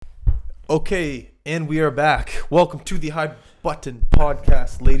Okay, and we are back. Welcome to the High Button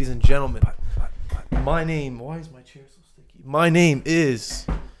Podcast, ladies and gentlemen. My name, why is my chair so sticky? My name is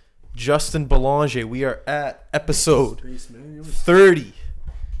Justin Belanger. We are at episode 30.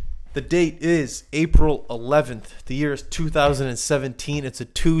 The date is April 11th. The year is 2017. It's a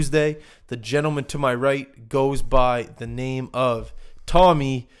Tuesday. The gentleman to my right goes by the name of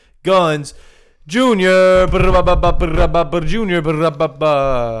Tommy Guns Junior. Junior.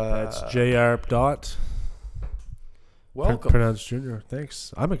 That's JR Dot. Welcome. Pronounced Junior.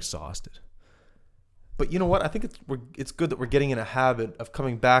 Thanks. I'm exhausted. But you know what? I think it's good that we're getting in a habit of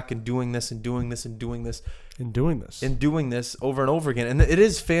coming back and doing this over and over again. And it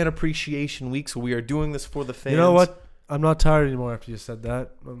is Fan Appreciation Week, so we are doing this for the fans. You know what? I'm not tired anymore after you said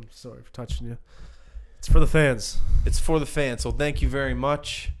that. I'm sorry for touching you. It's for the fans. It's for the fans, so thank you very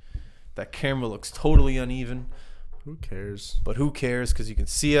much. That camera looks totally uneven. Who cares? But who cares? Because you can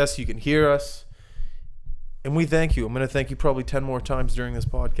see us, you can hear us. And we thank you. I'm going to thank you probably 10 more times during this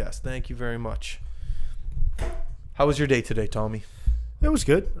podcast. Thank you very much. How was your day today, Tommy? It was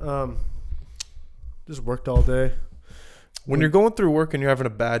good. Just worked all day. When you're going through work and you're having a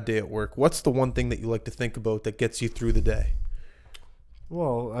bad day at work, what's the one thing that you like to think about that gets you through the day?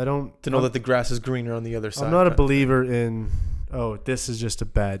 Well, I don't... To know that the grass is greener on the other side. I'm not a believer in, this is just a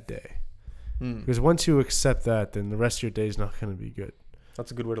bad day. Because once you accept that, then the rest of your day is not going to be good. That's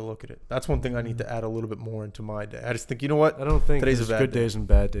a good way to look at it. That's one thing I need to add a little bit more into my day. I just think, you know what? I don't think today's there's a bad good day. days and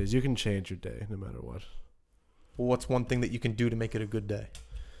bad days. You can change your day no matter what. Well, what's one thing that you can do to make it a good day?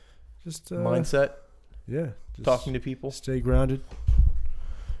 Just mindset? Yeah. Just talking to people? Stay grounded.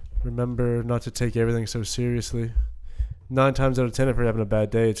 Remember not to take everything so seriously. 9 times out of 10, if you're having a bad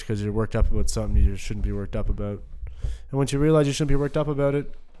day, it's because you're worked up about something you shouldn't be worked up about. And once you realize you shouldn't be worked up about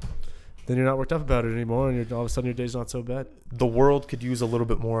it, then you're not worked up about it anymore, and all of a sudden your day's not so bad. The world could use a little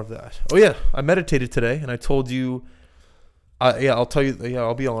bit more of that. Oh, yeah. I meditated today, and I told you, I'll tell you,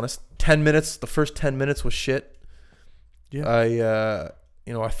 I'll be honest. 10 minutes, the first 10 minutes was shit. Yeah. I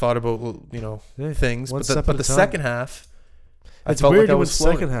thought about, things. But the second half, I felt like I was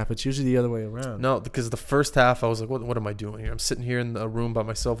floating. Second half, it's usually the other way around. No, because the first half, I was like, what am I doing here? I'm sitting here in a room by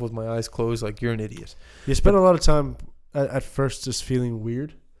myself with my eyes closed like, you're an idiot. You spend a lot of time at first just feeling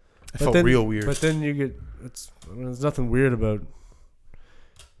weird. I felt real weird. But then there's nothing weird about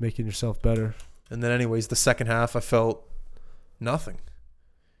making yourself better. And then anyways, the second half, I felt nothing.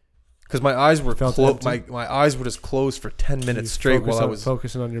 Because my eyes were closed. My eyes were just closed for 10 minutes straight while I was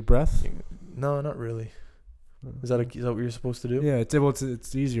focusing on your breath. No, not really. Is that what you're supposed to do? Yeah,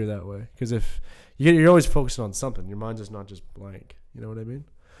 it's easier that way. Because if you're always focusing on something, your mind's just not just blank. You know what I mean?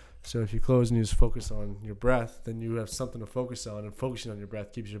 So if you close and you just focus on your breath, then you have something to focus on, and focusing on your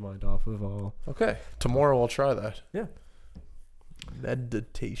breath keeps your mind off of all. Okay, tomorrow I'll try that. Yeah.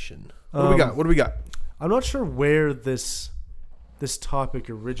 Meditation. What do we got? I'm not sure where this topic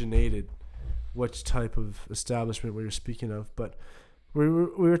originated, which type of establishment we were speaking of, but we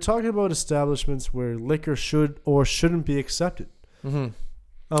were talking about establishments where liquor should or shouldn't be accepted. Mm-hmm.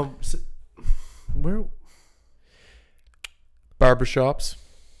 Where? Barbershops.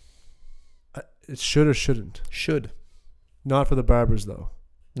 It should or shouldn't? Should. Not for the barbers, though.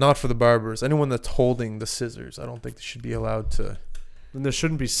 Not for the barbers. Anyone that's holding the scissors, I don't think they should be allowed to. And there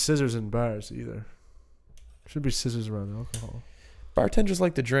shouldn't be scissors in bars either. There should be scissors around alcohol. Bartenders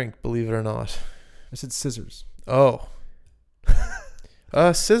like to drink, believe it or not. I said scissors. Oh.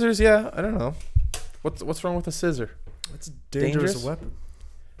 Scissors, yeah. I don't know. What's wrong with a scissor? It's a dangerous weapon.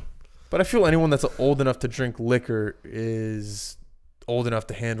 But I feel anyone that's old enough to drink liquor is old enough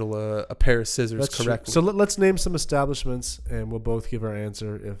to handle a pair of scissors correctly. True. So let's name some establishments, and we'll both give our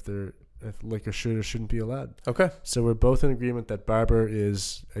answer if liquor should or shouldn't be allowed. Okay. So we're both in agreement that barber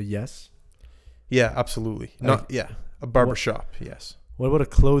is a yes. Yeah, absolutely. A barber shop, yes. What about a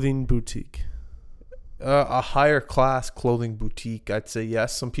clothing boutique? A higher class clothing boutique, I'd say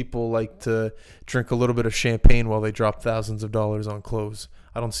yes. Some people like to drink a little bit of champagne while they drop thousands of dollars on clothes.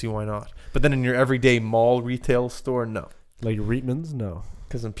 I don't see why not. But then in your everyday mall retail store, no. Like Reitman's? No.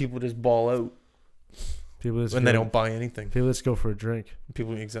 Because then people just ball out. They don't buy anything. People just go for a drink.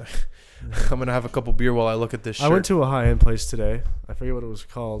 Exactly. I'm going to have a couple beer while I look at this shirt. I went to a high-end place today. I forget what it was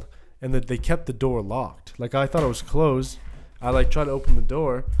called. And they kept the door locked. Like, I thought it was closed. I, tried to open the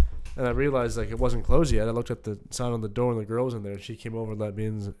door. And I realized, it wasn't closed yet. I looked at the sign on the door, and the girl was in there. And she came over and let me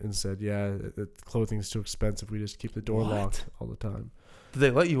in and said, yeah, the clothing's too expensive. We just keep the door locked all the time. Did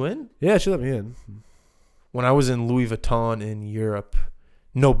they let you in? Yeah, she let me in. When I was in Louis Vuitton in Europe,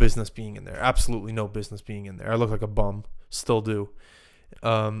 no business being in there. Absolutely no business being in there. I look like a bum. Still do.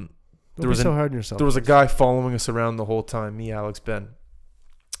 Don't be so hard on yourself. There was a guy following us around the whole time. Me, Alex, Ben.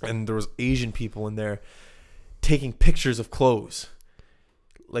 and there was Asian people in there taking pictures of clothes.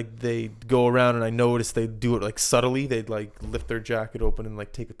 Like they go around, and I noticed they do it like subtly. They'd like lift their jacket open and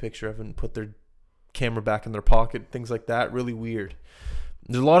like take a picture of it and put their camera back in their pocket, things like that. Really weird.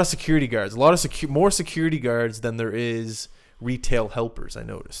 There's a lot of security guards, more security guards than there is retail helpers. I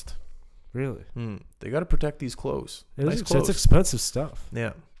noticed. Really? They got to protect these clothes. Nice clothes. It's expensive stuff.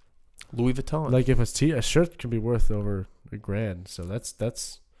 Yeah, Louis Vuitton. Like if a shirt can be worth over $1,000, so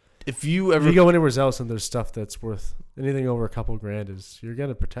that's. If you go anywhere else and there's stuff that's worth anything over a couple $grand, you're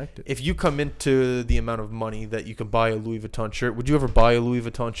gonna protect it. If you come into the amount of money that you can buy a Louis Vuitton shirt, would you ever buy a Louis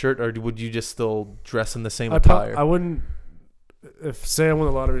Vuitton shirt, or would you just still dress in the same attire? I wouldn't. If say I won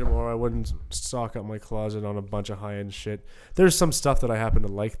the lottery tomorrow, I wouldn't stock up my closet on a bunch of high end shit. There's some stuff that I happen to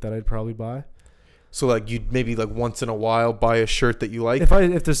like that I'd probably buy. So like you'd maybe like once in a while buy a shirt that you like.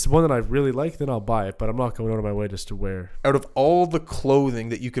 If there's one that I really like, then I'll buy it. But I'm not going out of my way just to wear. Out of all the clothing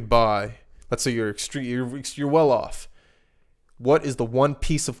that you could buy, let's say you're well off. What is the one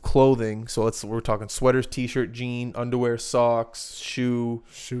piece of clothing? So we're talking sweaters, t-shirt, jean, underwear, socks, shoe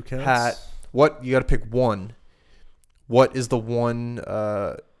caps, hat. What you got to pick one. What is the one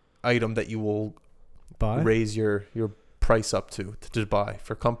item that you will raise your price up to buy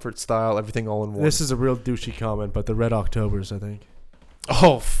for comfort, style, everything all in one? This is a real douchey comment, but the Red Octobers, I think.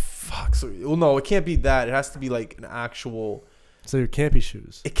 Oh fuck! So no, it can't be that. It has to be like an actual. So it can't be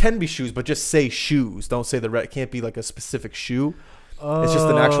shoes. It can be shoes, but just say shoes. Don't say the red. It can't be like a specific shoe. It's just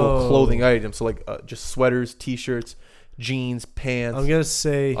an actual clothing item. So like just sweaters, t-shirts, jeans, pants. I'm gonna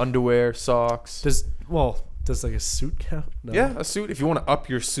say underwear, socks. Does like a suit count? No. Yeah, a suit. If you want to up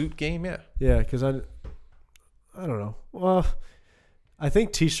your suit game, yeah. Yeah, because I don't know. Well, I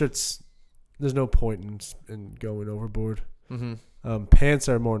think t-shirts. There's no point in going overboard. Mm-hmm. Pants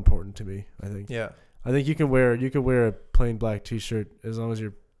are more important to me, I think. Yeah. I think you can wear a plain black t-shirt as long as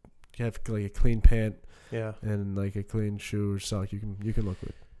you have like a clean pant. Yeah. And like a clean shoe or sock, you can look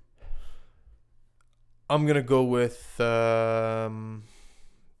good. I'm gonna go with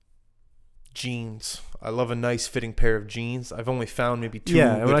jeans. I love a nice fitting pair of jeans. I've only found maybe two.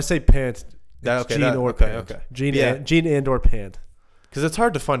 Yeah, and when I say pant, jean and or pant. Because it's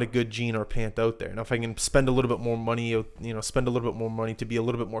hard to find a good jean or pant out there. Now, if I can spend a little bit more money, to be a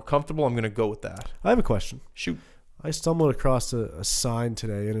little bit more comfortable, I'm going to go with that. I have a question. Shoot. I stumbled across a sign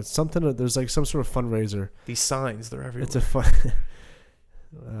today, and it's something that there's like some sort of fundraiser. These signs, they're everywhere. It's a fun.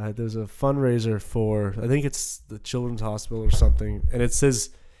 There's a fundraiser for, I think it's the Children's Hospital or something, and it says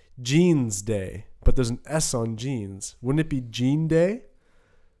Jeans Day, but there's an S on jeans. Wouldn't it be Jean Day?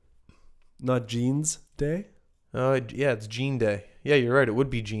 Not Jeans Day? Yeah, it's Jean Day. Yeah, you're right. It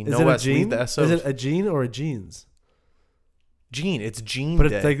would be Jean. Is it a jean? Is it a jean or a jeans? Jean. It's Jean But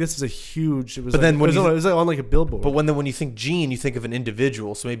Day. it's like this is a huge. It was. But like, then when it was like on like a billboard. But when you think Jean, you think of an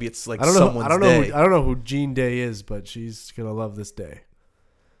individual. So maybe it's like someone's I don't know who Jean Day is, but she's gonna love this day.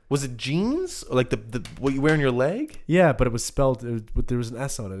 Was it jeans? Or like the what you wear on your leg? Yeah, but it was spelled. But there was an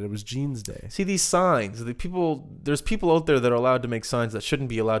S on it. It was Jeans Day. See these signs. There's people out there that are allowed to make signs that shouldn't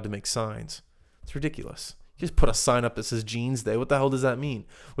be allowed to make signs. It's ridiculous. You just put a sign up that says Jeans Day. What the hell does that mean?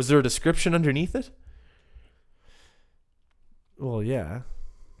 Was there a description underneath it? Well, yeah,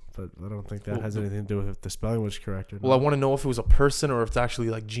 but I don't think that has anything to do with if the spelling was correct or not. Well, I want to know if it was a person or if it's actually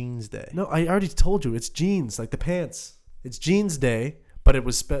like Jeans Day. No, I already told you. It's jeans, like the pants. It's Jeans Day, but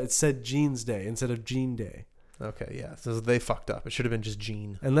it said Jeans Day instead of Jean Day. Okay, yeah. So they fucked up. It should have been just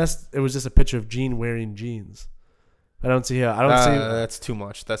Jean. Unless it was just a picture of Jean wearing jeans. I don't see how. I don't see. That's too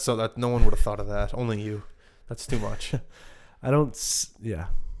much. That's so that no one would have thought of that. Only you. That's too much. Yeah.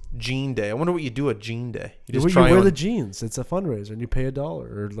 Jean Day. I wonder what you do at Jean Day. You wear the jeans. It's a fundraiser, and you pay $1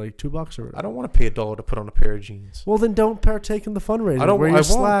 or like $2 or whatever. I don't want to pay $1 to put on a pair of jeans. Well, then don't partake in the fundraiser. I don't. Wear your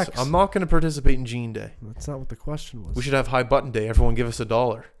slacks. I'm not going to participate in Jean Day. That's not what the question was. We should have High Button Day. Everyone give us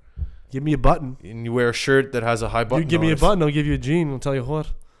 $1. Give me a button. And you wear a shirt that has a high button. You give me a button, I'll give you a jean. I'll tell you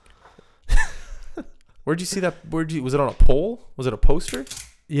what. Where'd you see that? Was it on a pole? Was it a poster?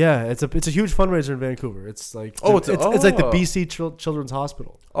 Yeah, it's a huge fundraiser in Vancouver. It's like it's like the BC Children's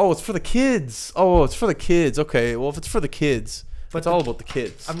Hospital. Oh, it's for the kids. Oh, it's for the kids. Okay, well if it's for the kids, it's all about the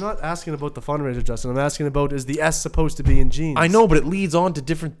kids. I'm not asking about the fundraiser, Justin. I'm asking about, is the S supposed to be in jeans? I know, but it leads on to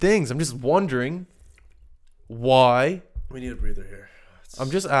different things. I'm just wondering why. We need a breather here.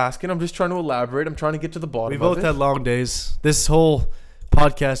 I'm just asking. I'm just trying to elaborate. I'm trying to get to the bottom of it. We both had long days. This whole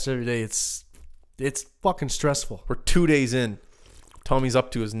podcast every day, it's fucking stressful. We're 2 days in. Tommy's up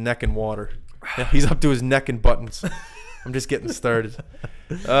to his neck in water. Yeah, he's up to his neck in buttons. I'm just getting started.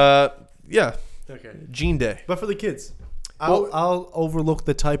 Yeah. Okay. Jean Day. But for the kids. I'll overlook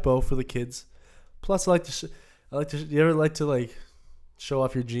the typo for the kids. Plus, I like to you ever like to like Show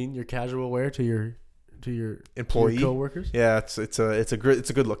off your casual wear to your Employee? coworkers. Yeah, it's a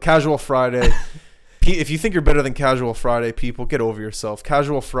good look. Casual Friday. If you think you're better than Casual Friday, people, get over yourself.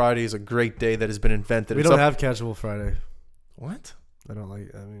 Casual Friday is a great day that has been invented. We don't have Casual Friday. What? I don't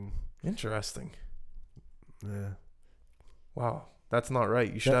like. I mean, interesting. Yeah. Wow, that's not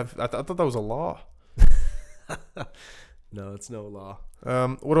right. You should have. I thought that was a law. No, it's no law.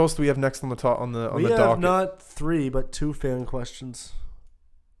 What else do we have next on the docket? We have not 3 but 2 fan questions.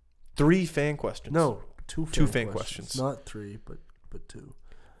 3 fan questions. No, 2 fan questions. Not 3, but 2.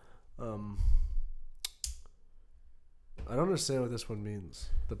 I don't understand what this one means.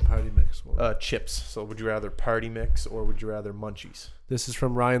 The party mix one. Chips. So would you rather party mix or would you rather Munchies? This is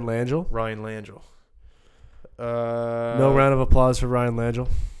from Ryan Langell. Ryan Langell. No round of applause for Ryan Langell.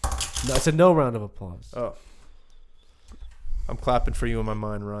 No, I said no round of applause. Oh. I'm clapping for you in my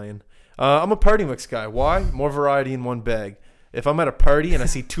mind, Ryan. I'm a party mix guy. Why? More variety in one bag. If I'm at a party and I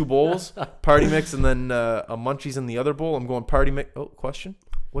see 2 bowls, party mix and then a Munchies in the other bowl, I'm going party mix. Oh, question?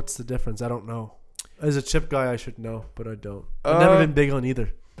 What's the difference? I don't know. As a chip guy, I should know, but I don't. I've never been big on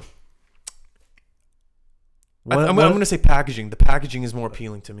either. I'm going to say packaging. The packaging is more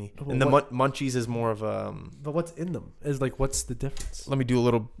appealing to me. And the Munchies is more of But what's in them? What's the difference? Let me do a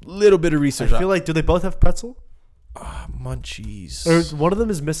little bit of research. I feel like, do they both have pretzel? Munchies. Or one of them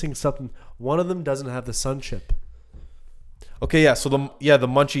is missing something. One of them doesn't have the sun chip. Okay, yeah. So the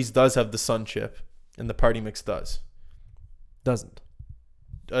Munchies does have the sun chip, and the party mix does. Doesn't.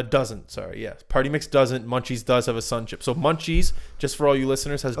 Doesn't. Sorry. Yeah. Party mix doesn't. Munchies does have a sun chip. So Munchies, just for all you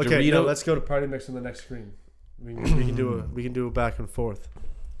listeners, has okay, Dorito. No, let's go to party mix on the next screen. We can do a back and forth.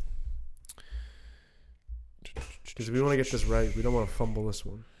 Because we want to get this right. We don't want to fumble this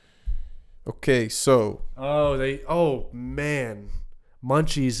one. Okay, so. Oh man,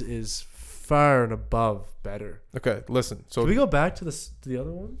 Munchies is far and above better. Okay, listen. So can we go back to the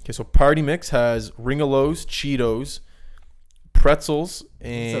other one? Okay, so party mix has Ring-A-Lows, Cheetos, pretzels,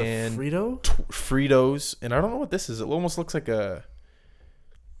 and Fritos, and I don't know what this is. It almost looks like a.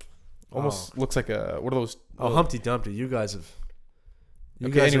 Looks like a. What are those? Oh, Humpty Dumpty. You guys have.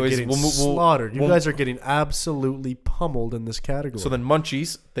 Anyways, are getting slaughtered. You guys are getting absolutely pummeled in this category. So then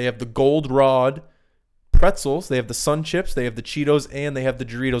Munchies, they have the Gold Rod pretzels, they have the Sun Chips, they have the Cheetos, and they have the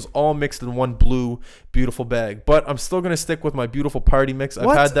Doritos, all mixed in one blue, beautiful bag. But I'm still gonna stick with my beautiful party mix. What?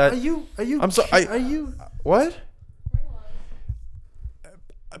 I've had that. Are you? I'm sorry. Are you? What?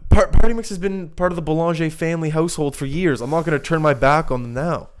 Party mix has been part of the Boulanger family household for years. I'm not gonna turn my back on them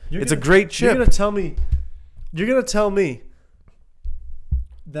now. It's a great chip. You're gonna tell me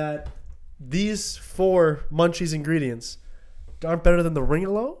that these 4 Munchies ingredients aren't better than the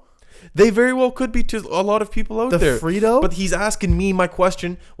Ring-A-Low? They very well could be to a lot of people out there. The Frito? But he's asking me my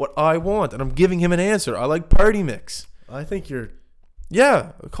question, what I want, and I'm giving him an answer. I like party mix. I think you're...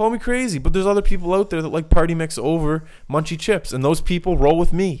 Yeah, call me crazy, but there's other people out there that like party mix over Munchie chips, and those people roll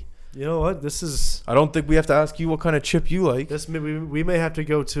with me. You know what? This is... I don't think we have to ask you what kind of chip you like. We may have to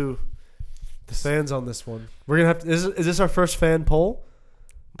go to the fans on this one. We're gonna have to... Is this our first fan poll?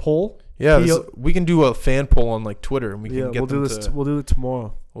 Yeah, we can do a fan poll on like Twitter, and we can get them to... We'll do it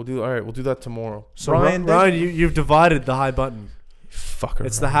tomorrow. We'll do that tomorrow. So Ryan, you've divided the high button. Fucker.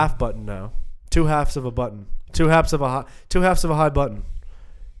 It's the half button now. 2 halves of a button. 2 halves of a high button.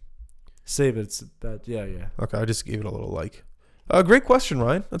 Save it. It's that. Yeah. Okay, I just gave it a little like. Great question,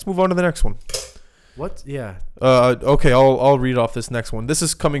 Ryan. Let's move on to the next one. What? Yeah. Okay, I'll read off this next one. This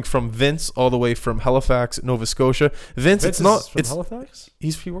is coming from Vince, all the way from Halifax, Nova Scotia. Vince it's not from Halifax.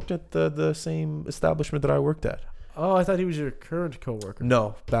 He worked at the same establishment that I worked at. Oh, I thought he was your current coworker.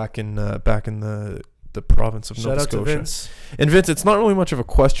 No, back in the province of Nova Scotia. Shout out to Vince. And Vince, it's not really much of a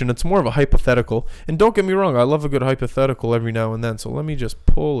question. It's more of a hypothetical. And don't get me wrong, I love a good hypothetical every now and then. So let me just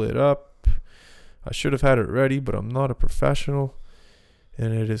pull it up. I should have had it ready, but I'm not a professional.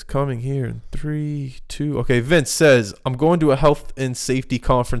 And it is coming here in 3, 2. Okay, Vince says, I'm going to a health and safety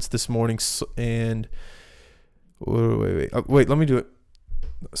conference this morning. And wait, let me do it.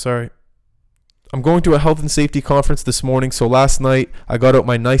 Sorry. I'm going to a health and safety conference this morning. So last night I got out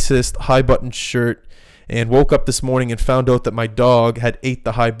my nicest high button shirt and woke up this morning and found out that my dog had ate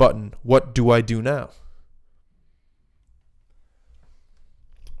the high button. What do I do now?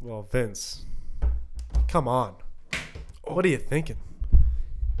 Well, Vince, come on. What are you thinking?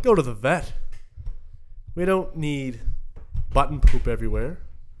 Go to the vet. We don't need button poop everywhere.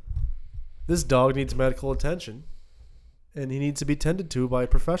 This dog needs medical attention, and he needs to be tended to by a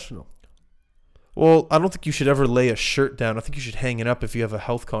professional. Well, I don't think you should ever lay a shirt down. I think you should hang it up if you have a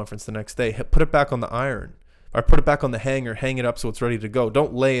health conference the next day. Put it back on the iron. Or put it back on the hanger, hang it up so it's ready to go.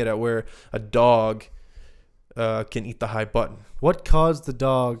 Don't lay it at where a dog can eat the high button. What caused the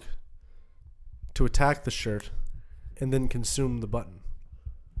dog to attack the shirt and then consume the button?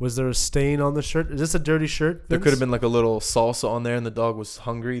 Was there a stain on the shirt? Is this a dirty shirt, Vince? There could have been like a little salsa on there, and the dog was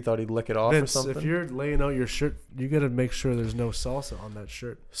hungry. He thought he'd lick it off Vince, or something. if you're laying out your shirt, you got to make sure there's no salsa on that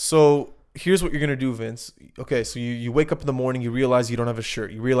shirt. So here's what you're gonna do, Vince. Okay, so you wake up in the morning, you realize you don't have a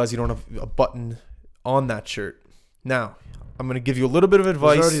shirt. You realize you don't have a button on that shirt. Now, I'm gonna give you a little bit of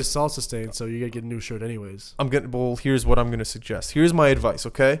advice. There's already a salsa stain, so you got to get a new shirt anyways. Here's what I'm gonna suggest. Here's my advice.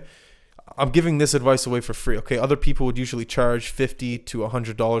 Okay, I'm giving this advice away for free. Okay, other people would usually charge $50 to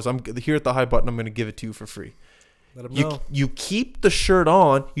 $100. I'm here at the High Button. I'm gonna give it to you for free. Let them know. You keep the shirt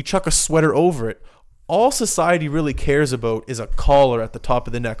on. You chuck a sweater over it. All society really cares about is a collar at the top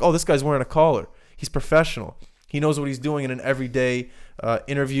of the neck. Oh, this guy's wearing a collar. He's professional. He knows what he's doing in an everyday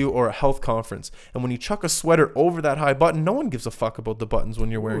interview or a health conference. And when you chuck a sweater over that high button, no one gives a fuck about the buttons when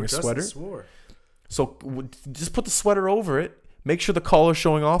you're wearing a sweater. So just put the sweater over it. Make sure the collar's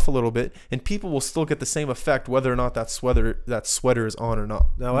showing off a little bit, and people will still get the same effect whether or not that sweater is on or not.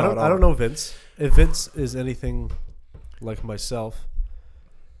 Now, I don't know Vince. If Vince is anything like myself,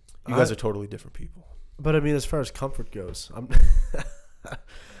 you guys are totally different people. But I mean, as far as comfort goes,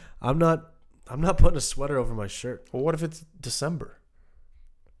 I'm not putting a sweater over my shirt. Well, what if it's December?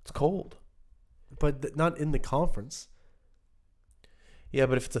 It's cold. But not in the conference. Yeah,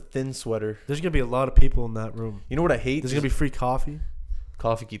 but if it's a thin sweater, there's gonna be a lot of people in that room. You know what I hate? There's gonna be free coffee.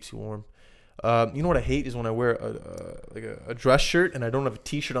 Coffee keeps you warm. You know what I hate is when I wear a dress shirt and I don't have a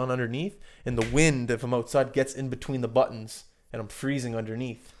t-shirt on underneath, and the wind, if I'm outside, gets in between the buttons and I'm freezing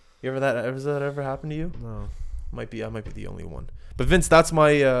underneath. Has that ever happened to you? No. I might be the only one. But Vince, that's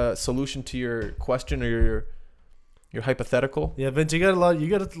my solution to your question or your hypothetical. Yeah, Vince, you got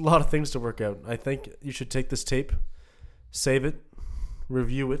a lot of things to work out. I think you should take this tape, save it,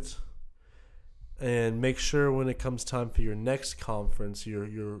 review it, and make sure when it comes time for your next conference,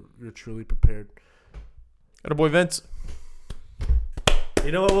 you're truly prepared. Attaboy, Vince.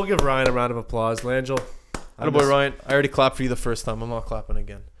 You know what? We'll give Ryan a round of applause. Langell. Attaboy, Ryan. I already clapped for you the first time. I'm not clapping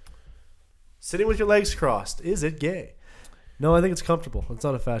again. Sitting with your legs crossed. Is it gay? No, I think it's comfortable. It's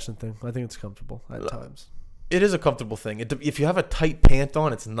not a fashion thing. I think it's comfortable at times. It is a comfortable thing. If you have a tight pant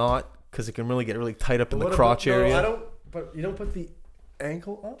on, it's not, because it can really get really tight up in the crotch area. But you don't put the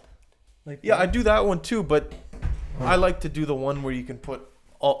ankle up? Yeah, I do that one too, but I like to do the one where you can put it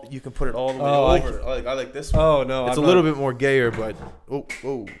all the way over. I like this one. Oh no, it's a little bit more gayer, but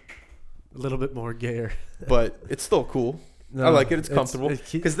a little bit more gayer. But it's still cool. No, I like it. It's comfortable.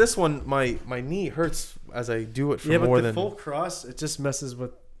 Because this one, my knee hurts as I do it for more than... full cross, it just messes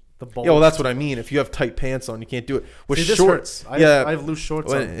with the bulge. Yeah, well, that's what I mean. If you have tight pants on, you can't do it. With shorts... I have loose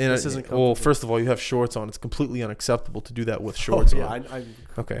shorts on. This isn't comfortable. Well, first of all, you have shorts on. It's completely unacceptable to do that with shorts on.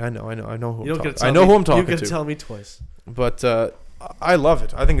 Okay, I know who I'm talking to. I know who I'm talking to. You can tell me twice. But I love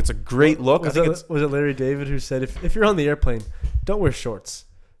it. I think it's a great look. Was it Larry David who said, if you're on the airplane, don't wear shorts?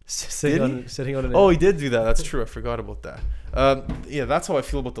 Sitting on an he did do that. That's true. I forgot about that. Yeah, that's how I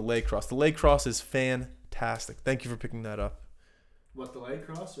feel about the leg cross. The leg cross is fantastic. Thank you for picking that up. What, the leg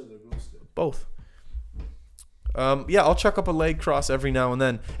cross or the roasted? Both. Yeah, I'll chuck up a leg cross every now and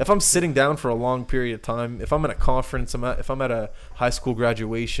then. If I'm sitting down for a long period of time, if I'm at a conference, if I'm at a high school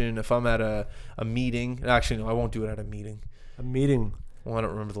graduation, if I'm at a meeting. Actually, no, I won't do it at a meeting. A meeting? Well, I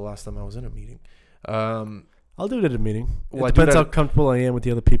don't remember the last time I was in a meeting. I'll do it at a meeting. It depends how comfortable I am with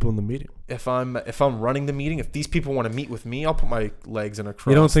the other people in the meeting. If I'm running the meeting, if these people want to meet with me, I'll put my legs in a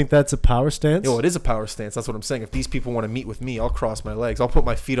cross. You don't think that's a power stance? It is a power stance. That's what I'm saying. If these people want to meet with me, I'll cross my legs. I'll put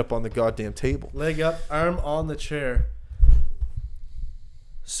my feet up on the goddamn table. Leg up, arm on the chair.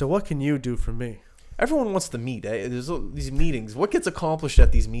 So what can you do for me? Everyone wants to meet. There's these meetings. What gets accomplished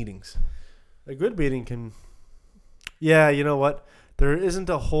at these meetings? A good meeting can... Yeah, you know what? There isn't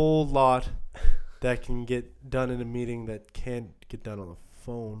a whole lot that can get done in a meeting that can't get done on the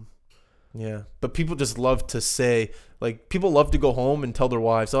phone. Yeah, but people just love to say, like, people love to go home and tell their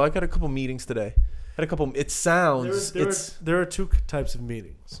wives, "Oh, I got a couple meetings today." It sounds... There are two types of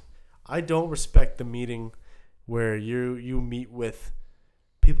meetings. I don't respect the meeting where you meet with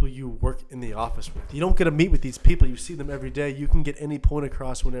people you work in the office with. You don't get to meet with these people. You see them every day. You can get any point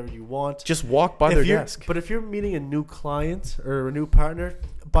across whenever you want. Just walk by their desk. But if you're meeting a new client or a new partner,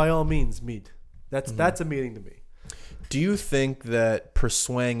 by all means, meet. That's a meeting to me. Do you think that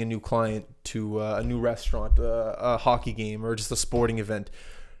persuading a new client to a new restaurant, a hockey game, or just a sporting event,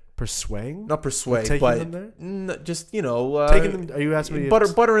 persuading? Not persuade, but just taking them. Are you asking me?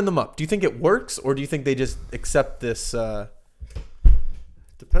 Buttering them up. Do you think it works, or do you think they just accept this?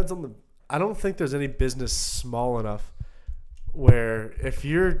 Depends on I don't think there's any business small enough where if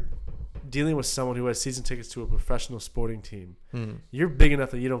you're dealing with someone who has season tickets to a professional sporting team, Hmm. you're big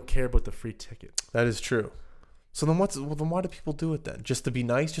enough that you don't care about the free ticket. That is true. So then then why do people do it then? Just to be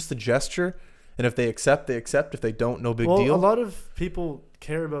nice, just a gesture? And if they accept, they accept. If they don't, no big deal. A lot of people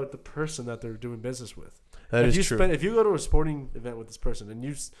care about the person that they're doing business with. That is true. If you go to a sporting event with this person and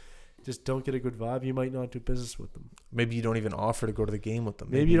you just don't get a good vibe, you might not do business with them. Maybe you don't even offer to go to the game with them.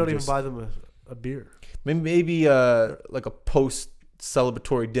 Maybe you don't even buy them a beer. Maybe like a post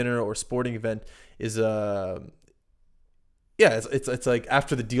celebratory dinner or sporting event is it's like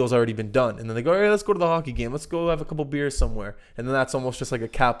after the deal's already been done, and then they go, all right, let's go to the hockey game, let's go have a couple beers somewhere, and then that's almost just like a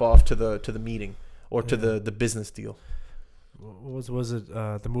cap off to the meeting or to the business deal. Was it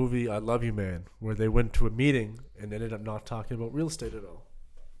the movie I Love You Man, where they went to a meeting and ended up not talking about real estate at all?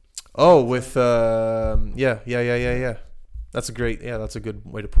 Oh, with yeah. That's a good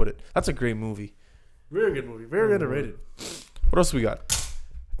way to put it. That's a great movie. Very good movie. Very underrated. What else we got?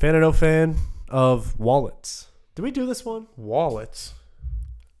 Fan or no fan of wallets? Did we do this one? Wallets.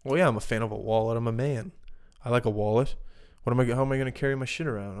 Well, yeah, I'm a fan of a wallet. I'm a man. I like a wallet. How am I going to carry my shit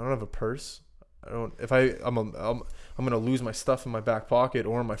around? I don't have a purse. I'm going to lose my stuff in my back pocket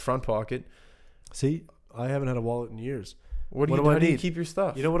or in my front pocket. See, I haven't had a wallet in years. How do you keep your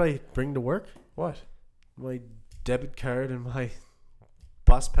stuff? You know what I bring to work? What? My debit card and my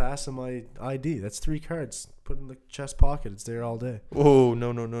bus pass and my ID. That's 3 cards. Put in the chest pocket. It's there all day. Oh, no.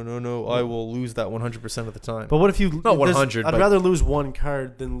 I will lose that 100% of the time. But what if you... Not 100, I'd rather lose one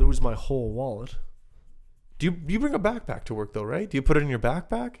card than lose my whole wallet. Do you bring a backpack to work, though, right? Do you put it in your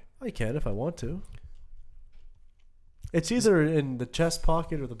backpack? I can if I want to. It's either in the chest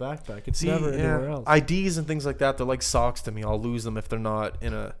pocket or the backpack. It's never anywhere else. IDs and things like that, they're like socks to me. I'll lose them if they're not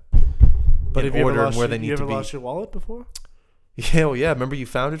in a but in order and where they need to be. You ever lost your wallet before? Yeah, well, yeah. Remember you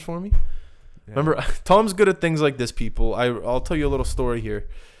found it for me? Yeah. Remember, Tom's good at things like this, people. I'll tell you a little story here.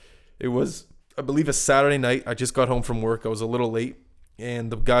 It was, I believe, a Saturday night. I just got home from work. I was a little late,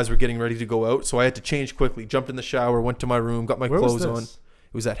 and the guys were getting ready to go out, so I had to change quickly. Jumped in the shower, went to my room, got my clothes on.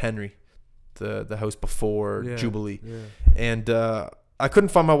 It was at Henry, the house before Jubilee. Yeah. And I couldn't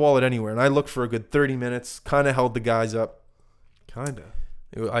find my wallet anywhere, and I looked for a good 30 minutes, kind of held the guys up.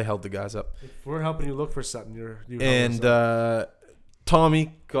 I held the guys up. If we're helping you look for something,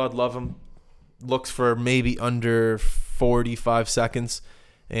 Tommy, God love him, looks for maybe under 45 seconds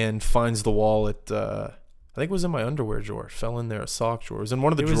and finds the wallet. I think it was in my underwear drawer. It fell in there, a sock drawer. It was in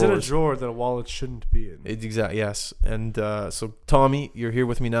one of the drawers. It was in a drawer that a wallet shouldn't be in. Yes. And so, Tommy, you're here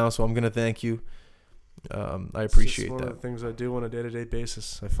with me now, so I'm going to thank you. I appreciate that. It's one of the things I do on a day-to-day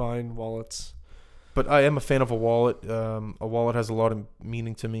basis. I find wallets. But I am a fan of a wallet. A wallet has a lot of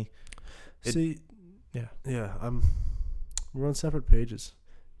meaning to me. Yeah. We're on separate pages.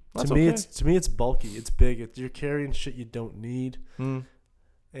 That's to me, it's bulky. It's big. You're carrying shit you don't need.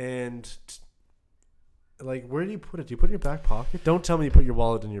 And like, where do you put it? Do you put it in your back pocket? Don't tell me you put your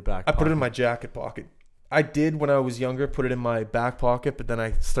wallet in your back pocket. I put it in my jacket pocket. I did when I was younger put it in my back pocket, but then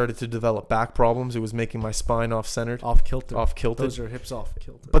I started to develop back problems. It was making my spine off-centered. Off-kilter. Those are hips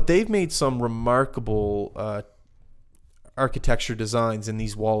off-kilter. But they've made some remarkable architecture designs in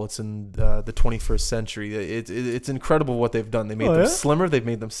these wallets in the 21st century. It's incredible what they've done. They made them slimmer. They've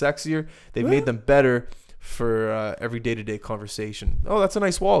made them sexier. They've made them better for every day-to-day conversation. Oh, that's a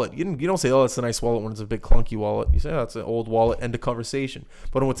nice wallet. You don't say, oh, that's a nice wallet when it's a big clunky wallet. You say, oh, that's an old wallet, end of conversation.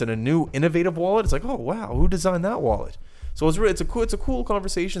 But when it's in a new innovative wallet, it's like, oh, wow, who designed that wallet? So it's a cool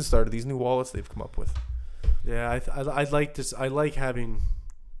conversation starter, these new wallets they've come up with. Yeah, I like this. I like having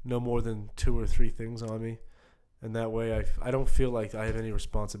no more than 2 or 3 things on me. And that way I don't feel like I have any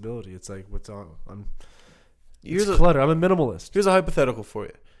responsibility. It's like, what's on? It's clutter. I'm a minimalist. Here's a hypothetical for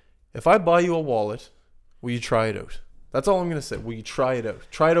you. If I buy you a wallet, will you try it out? That's all I'm going to say. Will you try it out?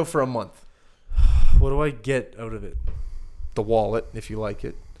 Try it out for a month. What do I get out of it? The wallet, if you like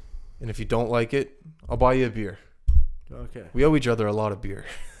it. And if you don't like it, I'll buy you a beer. Okay. We owe each other a lot of beer.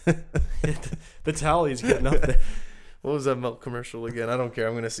 The tally's getting up there. What was that milk commercial again? I don't care.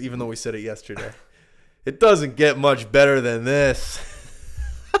 I'm going to, even though we said it yesterday. It doesn't get much better than this.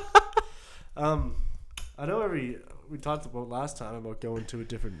 I know we talked about last time about going to a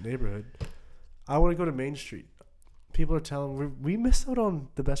different neighborhood. I want to go to Main Street. People are telling we missed out on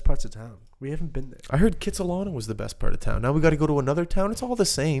the best parts of town. We haven't been there. I heard Kitsilano was the best part of town. Now we got to go to another town. It's all the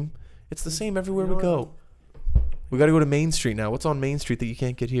same. It's the same everywhere we go. We got to go to Main Street now. What's on Main Street that you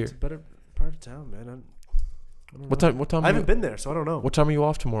can't get here? It's a better part of town, man. I don't know. What time? I haven't been there, so I don't know. What time are you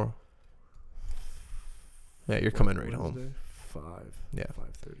off tomorrow? Yeah, you're coming right home. 5. Yeah.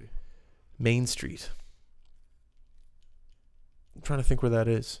 5:30. Main Street. I'm trying to think where that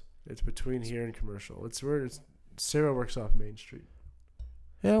is. It's between here and Commercial. It's where Sarah works off Main Street.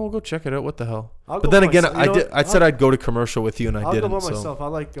 Yeah, we'll go check it out. What the hell? I'll But go then by again, myself. I said I'd go to commercial with you, and I I'll didn't. go by So. myself. I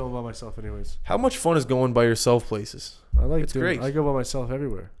like going by myself anyways. How much fun is going by yourself places? It's great. I go by myself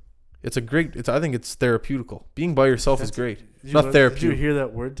everywhere. It's a great. I think it's therapeutical. Being by yourself is great. Did Not you therapeutic. hear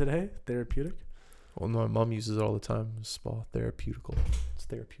that word today? Therapeutic? Well, my mom uses it all the time. Spa therapeutical. It's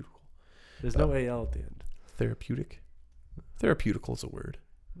therapeutical. There's no AL at the end. Therapeutic. Therapeutical is a word.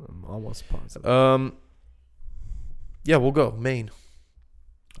 I'm almost positive. Yeah, we'll go Maine.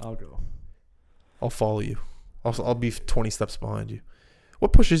 I'll go. I'll follow you. I'll be 20 steps behind you.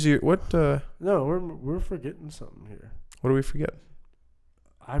 What pushes you? What? No, we're forgetting something here. What do we forget?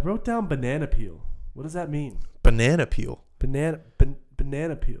 I wrote down banana peel. What does that mean? Banana peel. Banana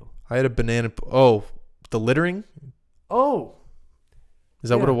peel. I had a banana. Oh, the littering. Oh. Is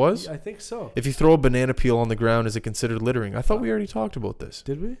that what it was? I think so. If you throw a banana peel on the ground, is it considered littering? I thought we already talked about this.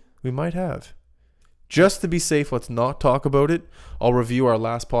 Did we? We might have. Just to be safe, let's not talk about it. I'll review our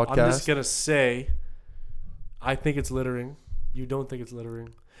last podcast. I'm just gonna say, I think it's littering. You don't think it's littering.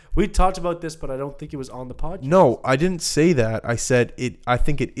 We talked about this, but I don't think it was on the podcast. No, I didn't say that. I said it. I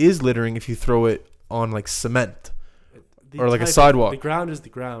think it is littering if you throw it on like cement or like a sidewalk. The ground is the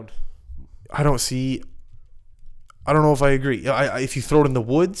ground. I don't know if I agree. If you throw it in the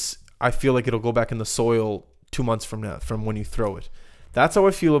woods, I feel like it'll go back in the soil 2 months from now, from when you throw it. That's how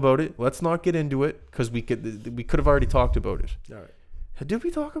I feel about it. Let's not get into it because we could have already talked about it. All right. Did we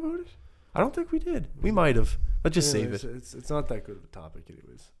talk about it? I don't think we did. We might have. Let's just save it. It's not that good of a topic,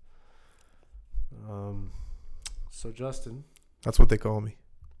 anyways. So Justin, That's what they call me.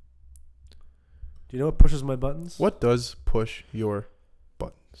 do you know what pushes my buttons? What does push your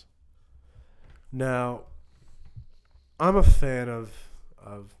buttons? Now, I'm a fan of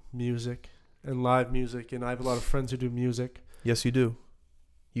music and live music, and I have a lot of friends who do music. Yes, you do.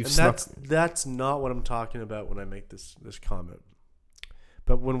 You've And snuck. that's not what I'm talking about when I make this comment.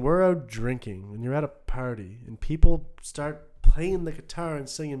 But when we're out drinking, when you're at a party and people start playing the guitar and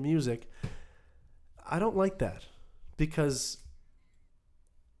singing music, I don't like that, because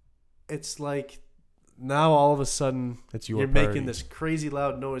it's like now all of a sudden It's your you're party. making this crazy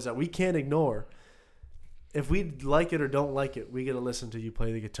loud noise that we can't ignore. If we like it or don't like it, we get to listen to you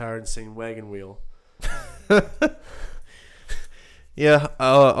play the guitar and sing Wagon Wheel. Yeah,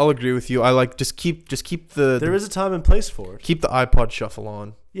 I'll agree with you. I like just keep the There is a time and place for it. keep the iPod shuffle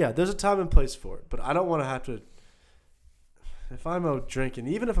on. Yeah, there's a time and place for it, but I don't want to have to. If I'm out drinking,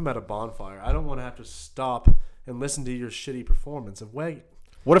 even if I'm at a bonfire, I don't want to have to stop and listen to your shitty performance of Wagon.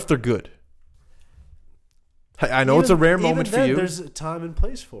 What if they're good? I know it's a rare moment for you. There's a time and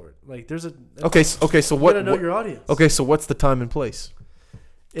place for it. Like there's a. Okay, so You what? gotta know your audience. Okay, so what's the time and place?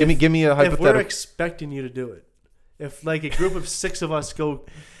 Give me a If we're hypothetical. expecting you to do it, if like a group of 6 of us go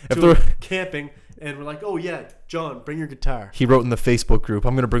If to they're- camping and we're like, oh yeah, John, bring your guitar. He wrote in the Facebook group,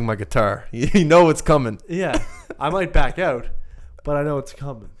 "I'm gonna bring my guitar." You know it's coming. Yeah, I might back out, but I know it's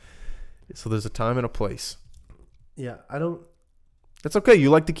coming. So there's a time and a place. Yeah, I don't. It's okay. You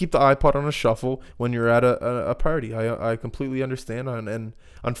like to keep the iPod on a shuffle when you're at a party. I completely understand, and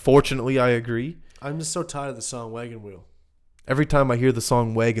unfortunately, I agree. I'm just so tired of the song Wagon Wheel. Every time I hear the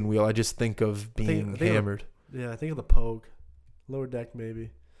song Wagon Wheel, I just think of being I think hammered. Yeah, I think of the Pogue. Lower Deck,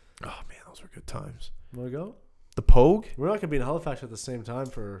 maybe. Oh, man, those were good times. Want to go? The Pogue? We're not going to be in Halifax at the same time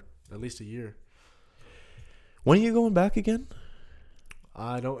for at least a year. When are you going back again?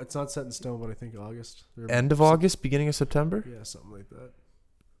 I don't. It's not set in stone, but I think August. End of August, beginning of September? Yeah, something like that.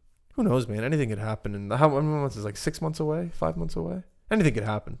 Who knows, man? Anything could happen. And how many months is it, like 6 months away? 5 months away? Anything could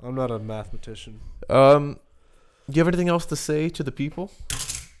happen. I'm not a mathematician. Do you have anything else to say to the people?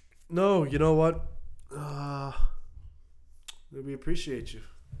 No, you know what? We appreciate you.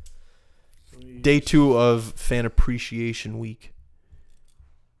 Day 2 of Fan Appreciation Week.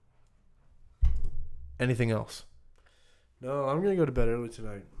 Anything else? No, I'm gonna go to bed early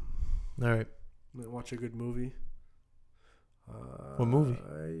tonight. All right. I'm gonna watch a good movie. What movie?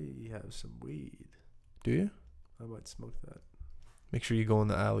 I have some weed. Do you? I might smoke that. Make sure you go in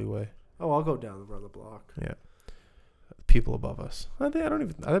the alleyway. Oh, I'll go down around the block. Yeah. People above us. I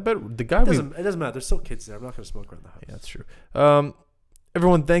bet the guy It doesn't matter. There's still kids there. I'm not gonna smoke around the house. Yeah, that's true.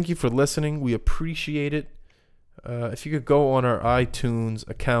 Everyone, thank you for listening. We appreciate it. If you could go on our iTunes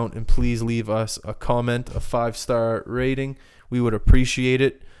account and please leave us a comment, a 5-star rating, we would appreciate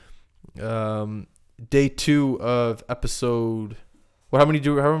it. Day 2 of episode. We're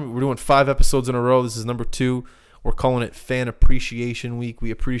doing 5 episodes in a row. This is number 2. We're calling it Fan Appreciation Week.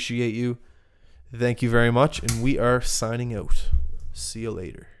 We appreciate you. Thank you very much, and we are signing out. See you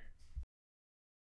later.